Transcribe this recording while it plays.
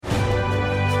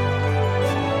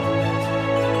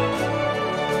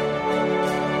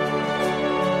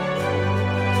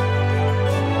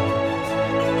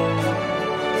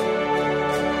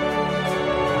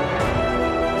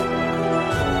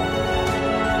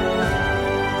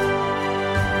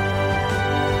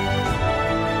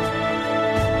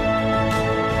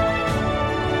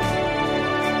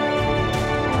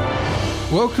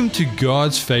Welcome to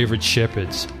God's Favourite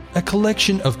Shepherds, a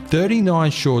collection of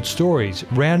 39 short stories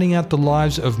rounding out the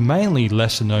lives of mainly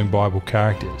lesser-known Bible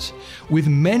characters, with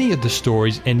many of the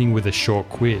stories ending with a short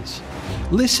quiz.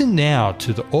 Listen now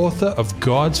to the author of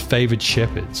God's Favourite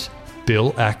Shepherds,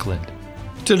 Bill Ackland.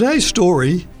 Today's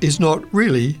story is not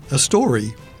really a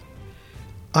story.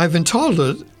 I've entitled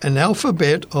it An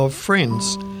Alphabet of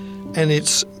Friends, and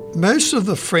it's most of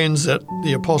the friends that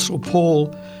the Apostle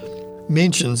Paul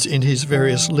mentions in his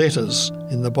various letters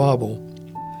in the Bible,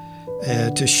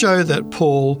 to show that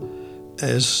Paul,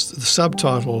 as the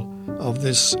subtitle of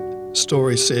this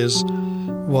story says,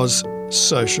 was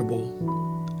sociable.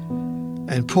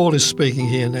 And Paul is speaking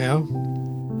here now.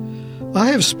 I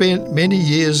have spent many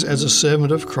years as a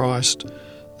servant of Christ,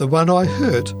 the one I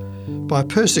hurt by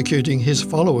persecuting his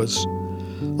followers.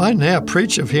 I now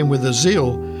preach of him with a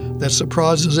zeal that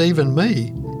surprises even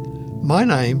me. My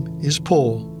name is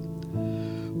Paul.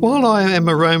 While I am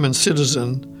a Roman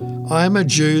citizen, I am a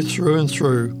Jew through and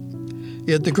through.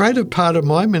 Yet the greater part of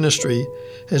my ministry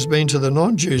has been to the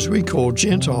non-Jews we call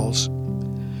Gentiles.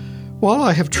 While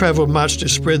I have travelled much to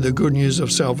spread the good news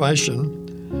of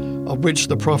salvation, of which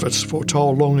the prophets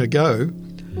foretold long ago,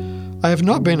 I have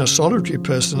not been a solitary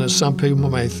person as some people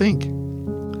may think.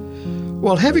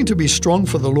 While having to be strong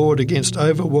for the Lord against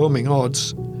overwhelming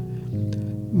odds,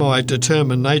 my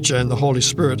determined nature and the Holy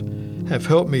Spirit have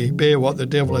helped me bear what the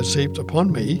devil has heaped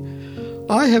upon me,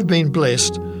 I have been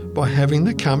blessed by having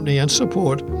the company and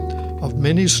support of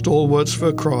many stalwarts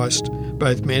for Christ,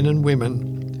 both men and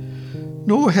women.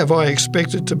 Nor have I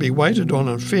expected to be waited on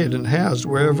and fed and housed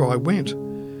wherever I went.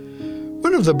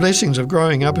 One of the blessings of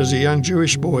growing up as a young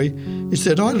Jewish boy is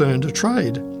that I learned a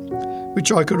trade,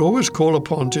 which I could always call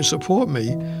upon to support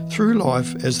me through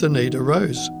life as the need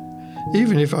arose,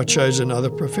 even if I chose another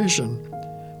profession.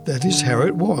 That is how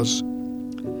it was.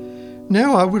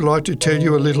 Now I would like to tell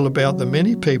you a little about the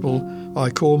many people I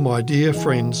call my dear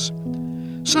friends.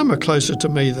 Some are closer to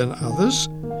me than others.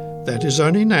 That is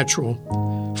only natural,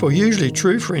 for usually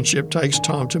true friendship takes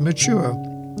time to mature.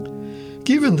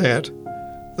 Given that,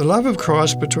 the love of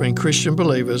Christ between Christian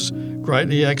believers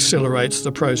greatly accelerates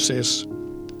the process.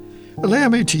 Allow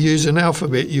me to use an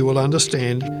alphabet you will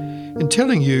understand in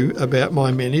telling you about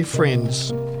my many friends.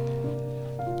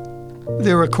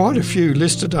 There are quite a few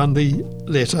listed on the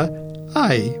letter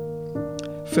A.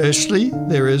 Firstly,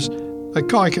 there is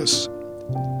Achaicus.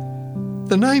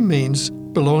 The name means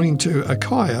belonging to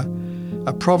Achaia,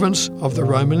 a province of the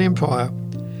Roman Empire.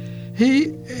 He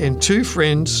and two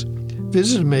friends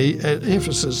visited me at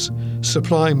Ephesus,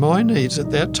 supplying my needs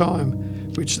at that time,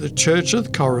 which the church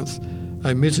of Corinth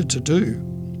omitted to do.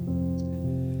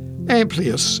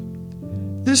 Amplius.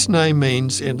 This name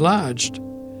means enlarged.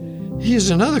 He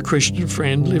is another Christian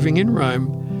friend living in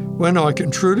Rome, one I can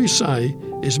truly say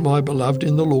is my beloved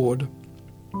in the Lord.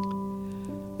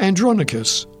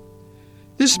 Andronicus.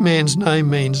 This man's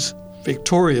name means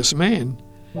victorious man.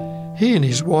 He and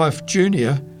his wife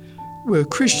Junia were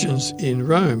Christians in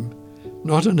Rome,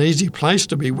 not an easy place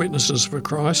to be witnesses for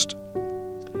Christ.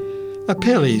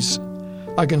 Apelles.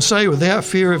 I can say without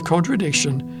fear of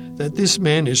contradiction that this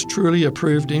man is truly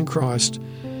approved in Christ.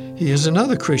 He is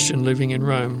another Christian living in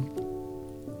Rome.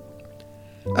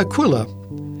 Aquila.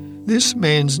 This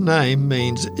man's name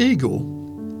means eagle.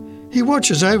 He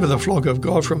watches over the flock of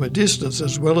God from a distance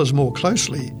as well as more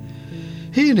closely.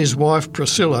 He and his wife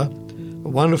Priscilla, a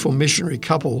wonderful missionary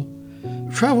couple,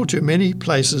 travelled to many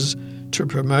places to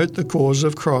promote the cause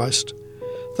of Christ.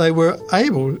 They were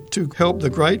able to help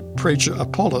the great preacher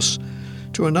Apollos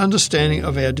to an understanding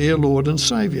of our dear Lord and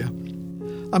Saviour.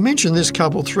 I mention this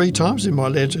couple 3 times in my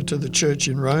letter to the church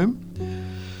in Rome.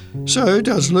 So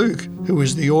does Luke, who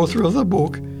is the author of the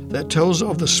book that tells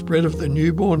of the spread of the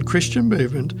newborn Christian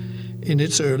movement in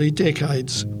its early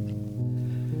decades.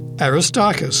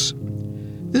 Aristarchus.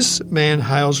 This man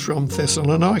hails from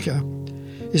Thessalonica.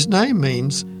 His name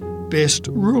means best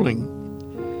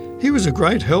ruling. He was a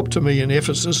great help to me in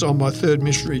Ephesus on my 3rd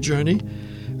missionary journey,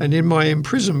 and in my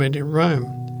imprisonment in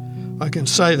Rome. I can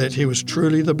say that he was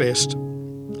truly the best.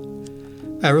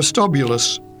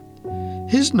 Aristobulus.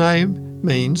 His name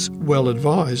means well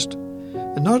advised,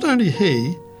 and not only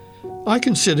he, I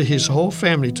consider his whole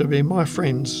family to be my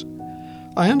friends.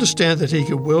 I understand that he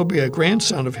could well be a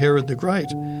grandson of Herod the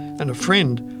Great and a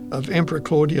friend of Emperor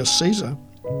Claudius Caesar.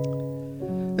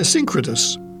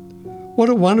 Asyncritus. What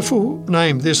a wonderful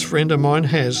name this friend of mine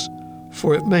has,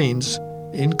 for it means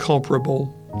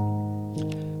incomparable.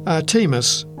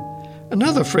 Artemis.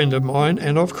 Another friend of mine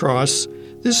and of Christ's,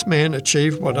 this man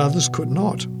achieved what others could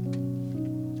not.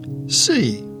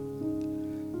 C.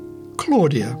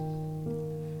 Claudia.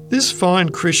 This fine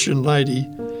Christian lady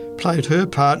played her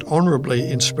part honourably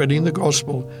in spreading the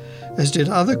gospel, as did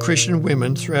other Christian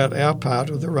women throughout our part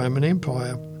of the Roman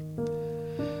Empire.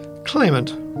 Clement.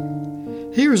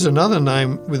 Here is another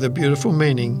name with a beautiful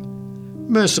meaning: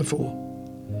 merciful.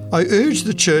 I urge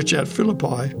the church at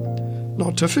Philippi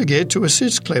not to forget to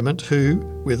assist Clement, who,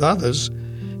 with others,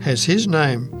 has his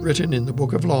name written in the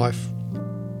book of life.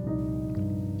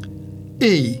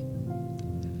 E.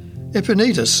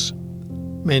 Epaenetus,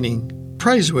 meaning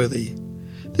praiseworthy.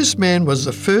 This man was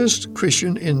the first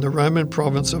Christian in the Roman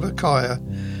province of Achaia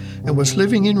and was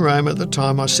living in Rome at the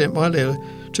time I sent my letter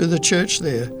to the church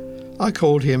there. I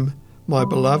called him my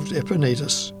beloved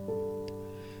Epaenetus.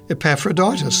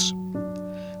 Epaphroditus,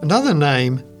 another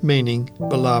name meaning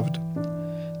beloved.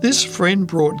 This friend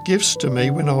brought gifts to me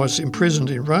when I was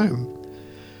imprisoned in Rome.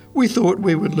 We thought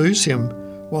we would lose him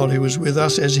while he was with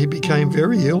us, as he became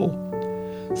very ill.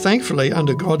 Thankfully,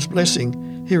 under God's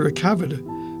blessing, he recovered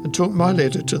and took my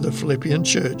letter to the Philippian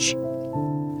church.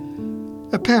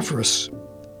 Epaphras,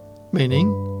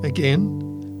 meaning,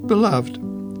 again, beloved.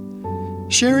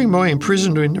 Sharing my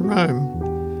imprisonment in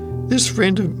Rome, this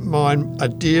friend of mine, a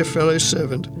dear fellow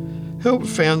servant, helped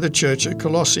found the church at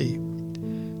Colossae.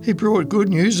 He brought good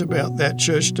news about that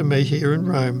church to me here in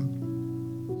Rome.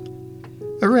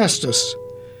 Erastus.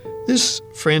 This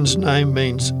friend's name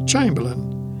means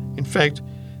chamberlain. In fact,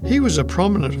 he was a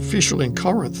prominent official in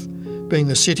Corinth, being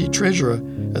the city treasurer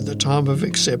at the time of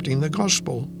accepting the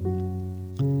gospel.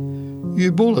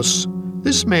 Eubulus.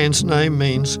 This man's name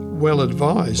means well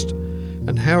advised,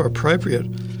 and how appropriate,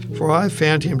 for I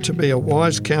found him to be a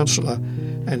wise counsellor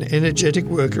and energetic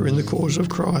worker in the cause of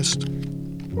Christ.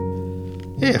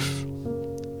 F.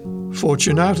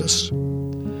 Fortunatus.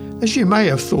 As you may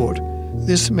have thought,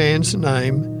 this man's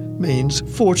name means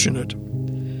fortunate.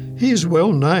 He is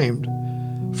well named,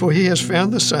 for he has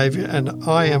found the Saviour, and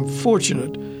I am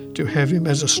fortunate to have him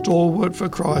as a stalwart for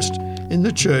Christ in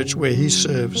the church where he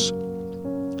serves.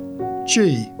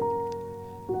 G.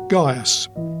 Gaius.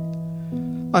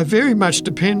 I very much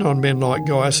depend on men like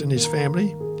Gaius and his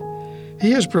family.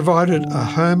 He has provided a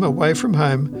home away from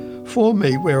home for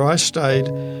me where I stayed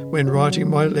when writing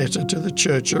my letter to the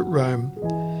church at Rome.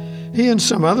 He and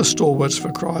some other stalwarts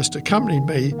for Christ accompanied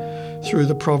me through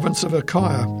the province of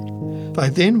Achaia. They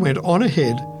then went on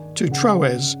ahead to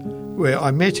Troas, where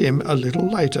I met him a little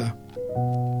later.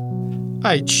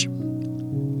 H.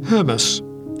 Hermas.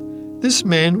 This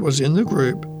man was in the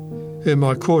group whom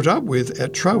I caught up with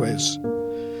at Troas.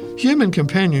 Human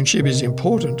companionship is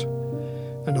important,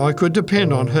 and I could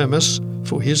depend on Hermas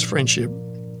for his friendship.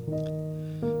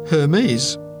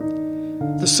 Hermes.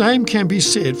 The same can be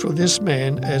said for this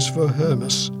man as for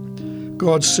Hermas.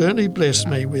 God certainly blessed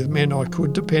me with men I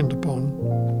could depend upon.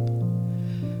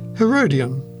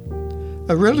 Herodion.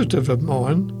 A relative of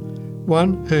mine,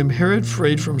 one whom Herod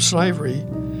freed from slavery,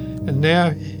 and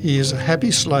now he is a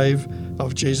happy slave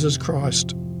of Jesus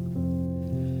Christ.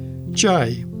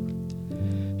 J.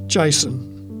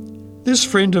 Jason. This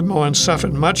friend of mine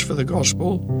suffered much for the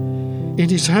gospel. In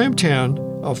his hometown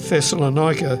of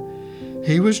Thessalonica,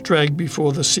 he was dragged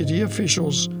before the city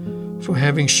officials for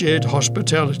having shared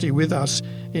hospitality with us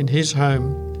in his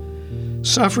home.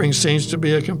 Suffering seems to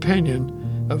be a companion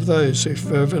of those who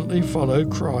fervently follow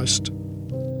Christ.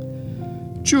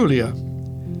 Julia.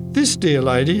 This dear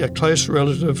lady, a close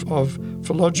relative of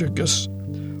Philologus,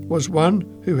 was one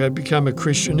who had become a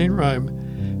Christian in Rome,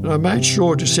 and I made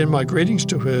sure to send my greetings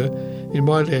to her in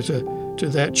my letter to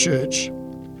that church.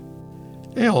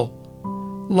 L.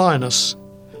 Linus,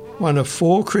 one of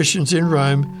 4 Christians in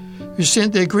Rome who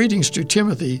sent their greetings to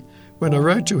Timothy when I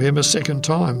wrote to him a second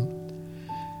time.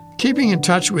 Keeping in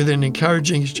touch with and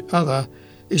encouraging each other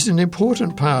is an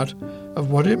important part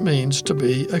of what it means to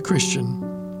be a Christian.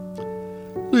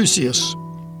 Lucius.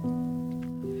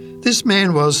 This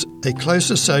man was a close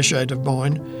associate of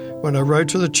mine when I wrote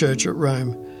to the church at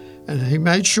Rome, and he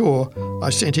made sure I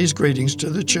sent his greetings to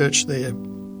the church there.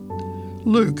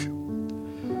 Luke.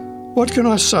 What can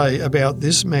I say about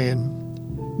this man?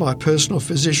 My personal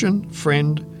physician,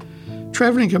 friend,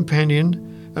 travelling companion,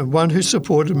 and one who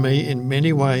supported me in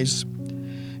many ways.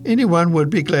 Anyone would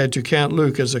be glad to count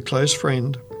Luke as a close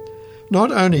friend.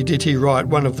 Not only did he write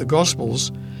one of the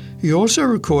Gospels, he also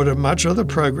recorded much of the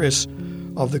progress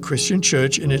of the Christian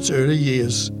church in its early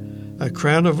years. A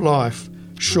crown of life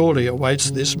surely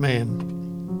awaits this man.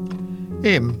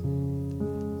 M.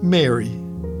 Mary.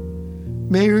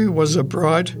 Mary was a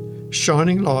bright,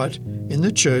 shining light in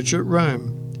the church at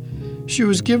Rome. She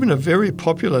was given a very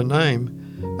popular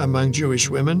name among Jewish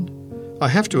women. I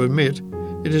have to admit,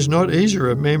 it is not easy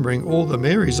remembering all the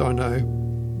Marys I know.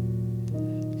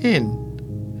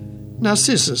 N.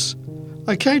 Narcissus.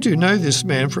 I came to know this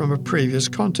man from a previous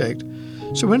contact,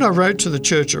 so when I wrote to the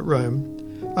church at Rome,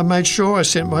 I made sure I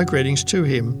sent my greetings to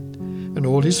him and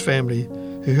all his family,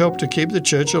 who helped to keep the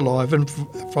church alive and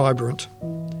vibrant.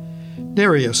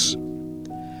 Nereus.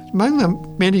 Among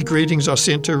the many greetings I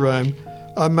sent to Rome,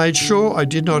 I made sure I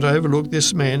did not overlook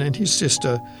this man and his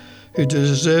sister, who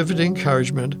deserved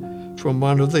encouragement from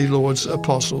one of the Lord's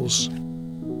apostles.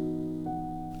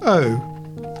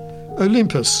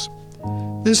 Olympus.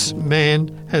 This man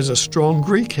has a strong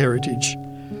Greek heritage.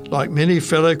 Like many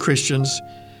fellow Christians,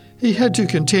 he had to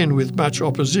contend with much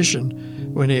opposition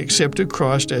when he accepted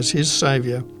Christ as his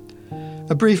Saviour.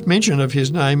 A brief mention of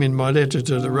his name in my letter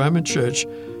to the Roman Church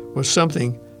was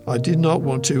something I did not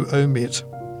want to omit.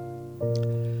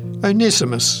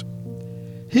 Onesimus.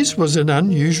 His was an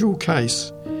unusual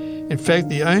case. In fact,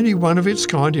 the only one of its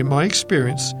kind in my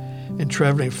experience in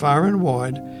travelling far and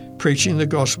wide preaching the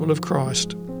gospel of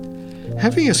Christ.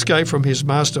 Having escaped from his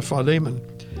master Philemon,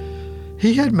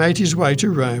 he had made his way to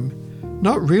Rome,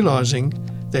 not realising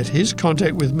that his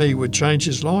contact with me would change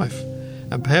his life,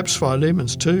 and perhaps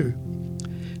Philemon's too.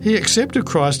 He accepted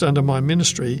Christ under my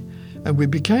ministry, and we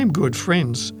became good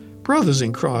friends, brothers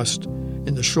in Christ,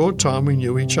 in the short time we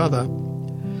knew each other.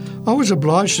 I was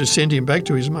obliged to send him back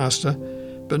to his master,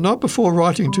 but not before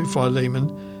writing to Philemon,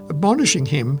 admonishing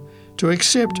him to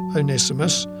accept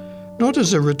Onesimus, not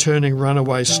as a returning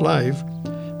runaway slave,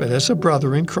 but as a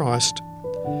brother in Christ.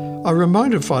 I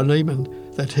reminded Philemon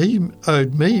that he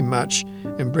owed me much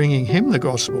in bringing him the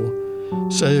gospel,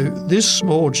 so this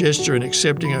small gesture in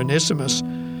accepting Onesimus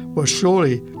was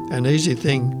surely an easy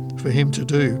thing for him to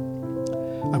do.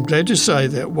 I'm glad to say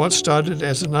that what started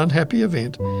as an unhappy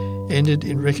event ended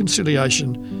in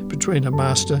reconciliation between a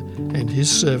master and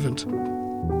his servant.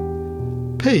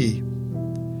 P.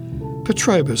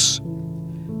 Petrobus.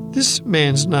 This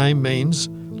man's name means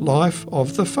life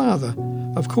of the Father.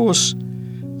 Of course,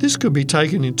 this could be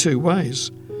taken in two ways.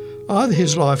 Either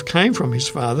his life came from his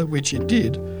father, which it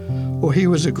did, or he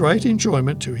was a great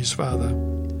enjoyment to his father.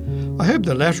 I hope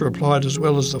the latter applied as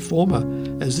well as the former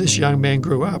as this young man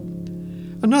grew up.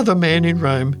 Another man in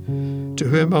Rome to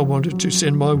whom I wanted to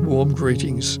send my warm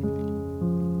greetings.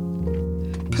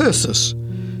 Persis.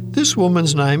 This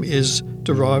woman's name is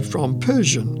derived from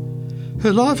Persian.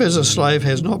 Her life as a slave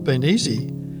has not been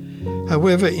easy.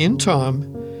 However, in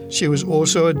time, she was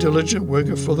also a diligent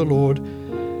worker for the Lord.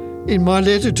 In my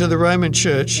letter to the Roman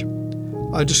Church,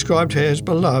 I described her as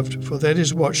beloved, for that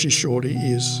is what she surely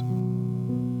is.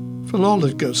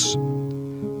 Philologus.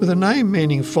 With a name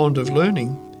meaning fond of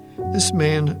learning, this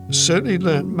man certainly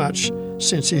learnt much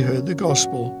since he heard the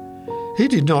gospel. He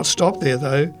did not stop there,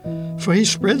 though, for he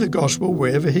spread the gospel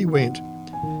wherever he went.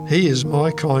 He is my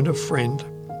kind of friend.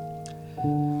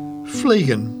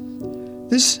 Phlegon.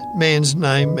 This man's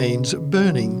name means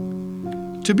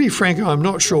burning. To be frank, I'm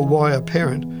not sure why a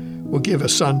parent will give a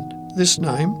son this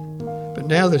name, but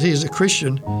now that he is a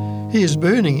Christian, he is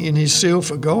burning in his zeal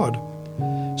for God.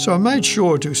 So I made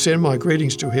sure to send my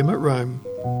greetings to him at Rome.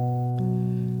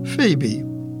 Phoebe.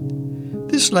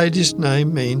 This lady's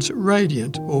name means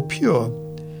radiant or pure.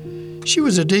 She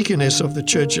was a deaconess of the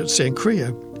church at Cenchrea,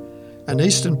 an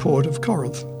eastern port of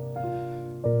Corinth.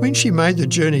 When she made the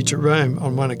journey to Rome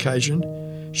on one occasion,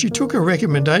 she took a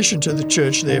recommendation to the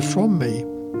church there from me.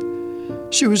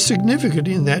 She was significant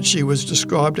in that she was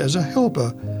described as a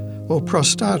helper, or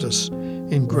prostatis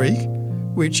in Greek,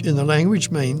 which in the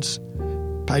language means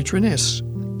patroness.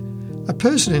 A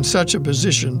person in such a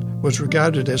position was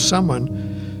regarded as someone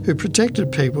who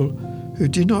protected people who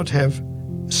did not have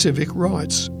civic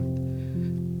rights.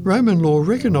 Roman law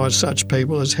recognised such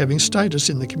people as having status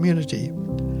in the community.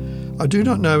 I do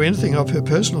not know anything of her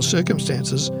personal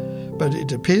circumstances, but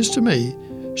it appears to me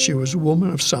she was a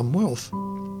woman of some wealth.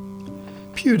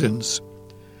 Pudens.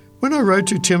 When I wrote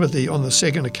to Timothy on the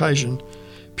second occasion,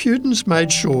 Pudens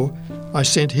made sure I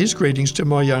sent his greetings to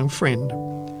my young friend.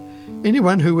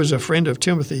 Anyone who was a friend of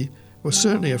Timothy was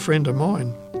certainly a friend of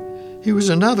mine. He was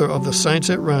another of the saints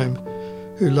at Rome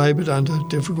who laboured under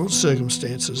difficult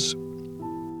circumstances.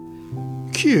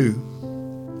 Q.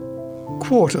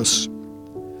 Quartus.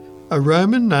 A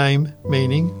Roman name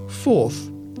meaning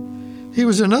fourth. He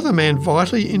was another man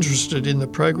vitally interested in the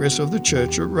progress of the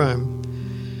church at Rome.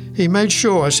 He made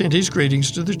sure I sent his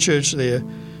greetings to the church there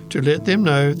to let them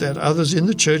know that others in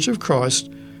the Church of Christ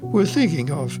were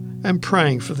thinking of and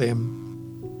praying for them.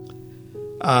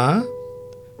 R.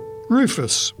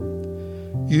 Rufus.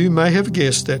 You may have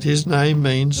guessed that his name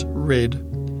means red.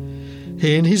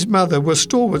 He and his mother were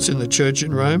stalwarts in the church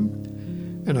in Rome,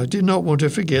 and I did not want to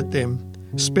forget them,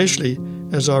 especially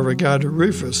as I regarded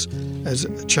Rufus as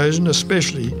chosen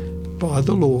especially by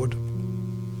the Lord.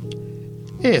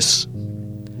 S.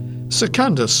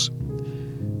 Secundus.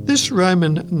 This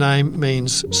Roman name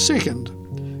means second,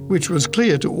 which was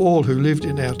clear to all who lived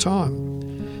in our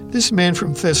time. This man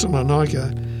from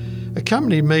Thessalonica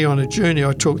accompanied me on a journey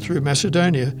I took through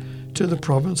Macedonia to the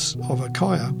province of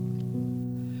Achaia.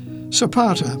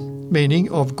 Sopater,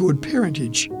 meaning of good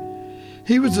parentage.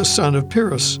 He was the son of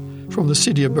Pyrrhus from the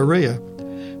city of Berea,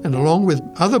 and along with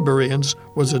other Bereans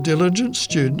was a diligent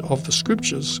student of the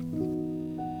Scriptures.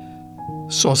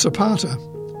 Sosipater,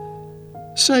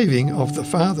 saving of the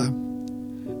father.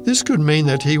 This could mean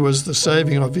that he was the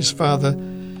saving of his father,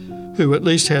 who at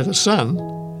least had a son.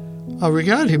 I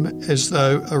regard him as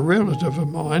though a relative of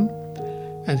mine,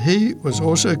 and he was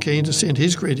also keen to send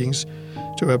his greetings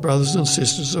to our brothers and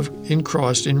sisters in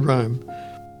Christ in Rome.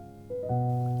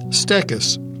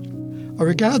 Stachys. I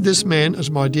regard this man as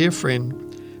my dear friend,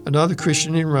 another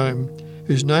Christian in Rome,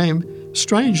 whose name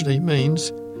strangely means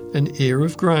an ear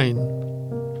of grain.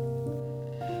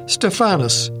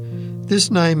 Stephanus. This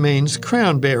name means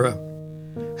crown bearer.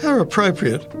 How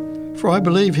appropriate, for I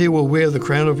believe he will wear the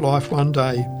crown of life one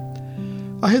day.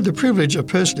 I had the privilege of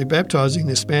personally baptising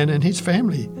this man and his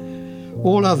family.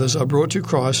 All others I brought to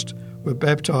Christ were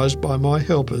baptised by my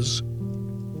helpers.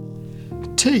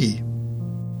 T.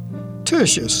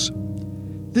 Tertius.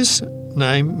 This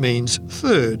name means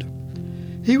third.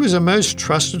 He was a most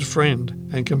trusted friend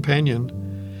and companion.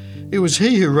 It was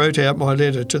he who wrote out my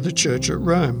letter to the church at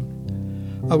Rome.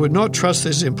 I would not trust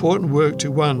this important work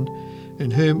to one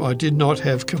in whom I did not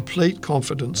have complete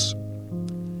confidence.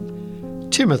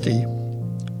 Timothy,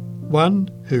 one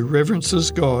who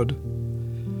reverences God.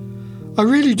 I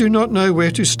really do not know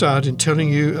where to start in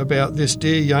telling you about this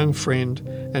dear young friend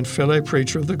and fellow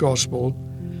preacher of the gospel.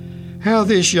 How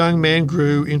this young man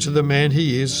grew into the man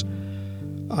he is,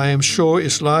 I am sure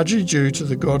is largely due to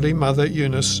the godly mother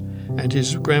Eunice and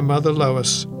his grandmother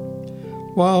Lois.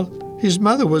 While his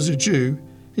mother was a Jew,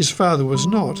 his father was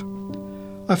not.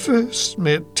 I first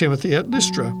met Timothy at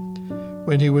Lystra,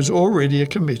 when he was already a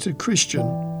committed Christian.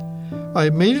 I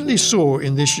immediately saw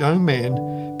in this young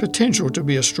man potential to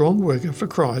be a strong worker for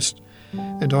Christ,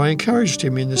 and I encouraged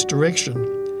him in this direction.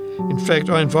 In fact,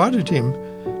 I invited him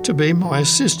to be my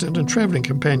assistant and travelling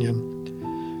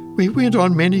companion. We went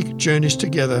on many journeys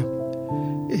together.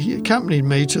 He accompanied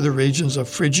me to the regions of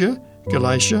Phrygia,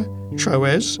 Galatia,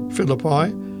 Troas,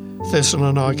 Philippi,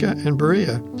 Thessalonica and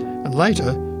Berea, and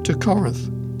later to Corinth.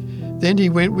 Then he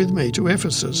went with me to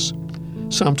Ephesus.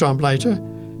 Sometime later,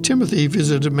 Timothy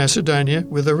visited Macedonia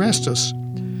with Erastus.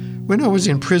 When I was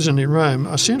in prison in Rome,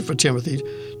 I sent for Timothy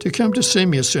to come to see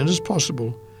me as soon as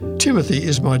possible. Timothy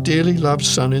is my dearly loved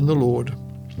son in the Lord.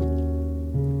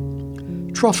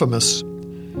 Trophimus.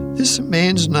 This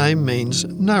man's name means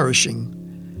nourishing.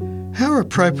 How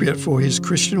appropriate for his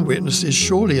Christian witness is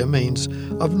surely a means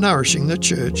of nourishing the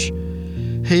church.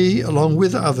 He, along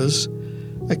with others,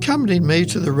 accompanied me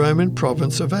to the Roman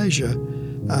province of Asia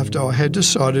after I had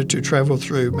decided to travel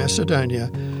through Macedonia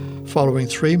following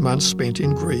 3 months spent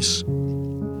in Greece.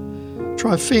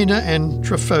 Tryphena and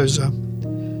Tryphosa,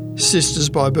 sisters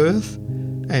by birth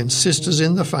and sisters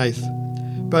in the faith,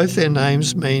 both their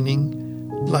names meaning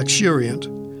luxuriant.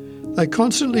 They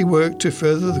constantly worked to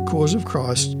further the cause of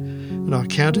Christ, and I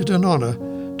count it an honour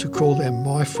to call them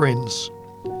my friends.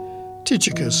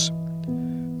 Tychicus.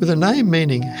 With a name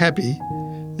meaning happy,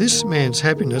 this man's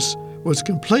happiness was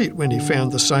complete when he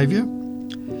found the Saviour.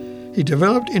 He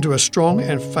developed into a strong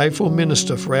and faithful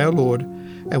minister for our Lord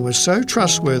and was so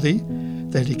trustworthy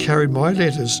that he carried my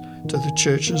letters to the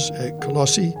churches at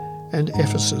Colossae and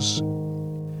Ephesus.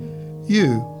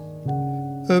 U.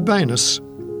 Urbanus.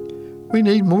 We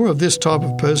need more of this type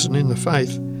of person in the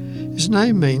faith. His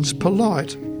name means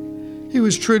polite. He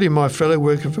was truly my fellow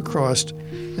worker for Christ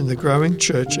in the growing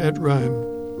church at Rome.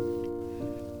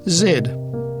 Z.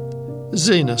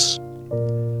 Zenos.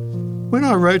 When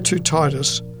I wrote to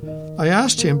Titus, I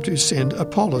asked him to send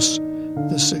Apollos,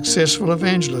 the successful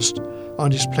evangelist,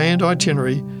 on his planned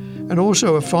itinerary, and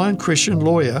also a fine Christian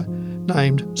lawyer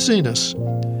named Zenos.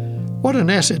 What an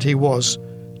asset he was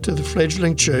to the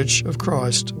fledgling church of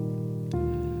Christ.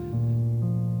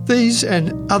 These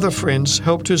and other friends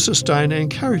helped to sustain and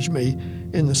encourage me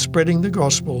in the spreading the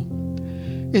gospel.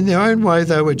 In their own way,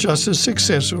 they were just as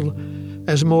successful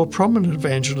as more prominent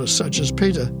evangelists such as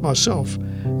Peter, myself,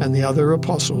 and the other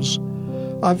apostles.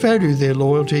 I value their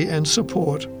loyalty and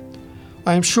support.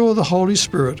 I am sure the Holy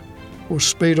Spirit will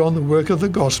speed on the work of the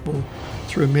gospel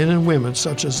through men and women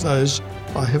such as those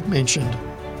I have mentioned.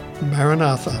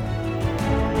 Maranatha.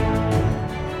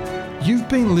 You've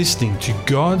been listening to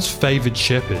God's Favoured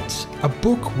Shepherds, a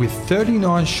book with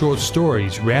 39 short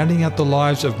stories rounding out the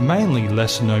lives of mainly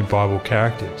lesser-known Bible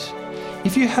characters.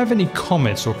 If you have any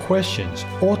comments or questions,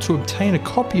 or to obtain a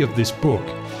copy of this book,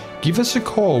 give us a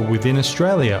call within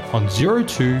Australia on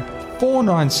 02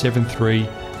 4973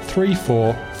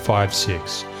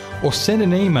 3456 or send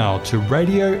an email to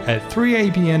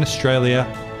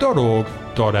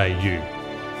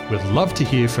radio@3abnaustralia.org.au. We'd love to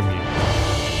hear from you.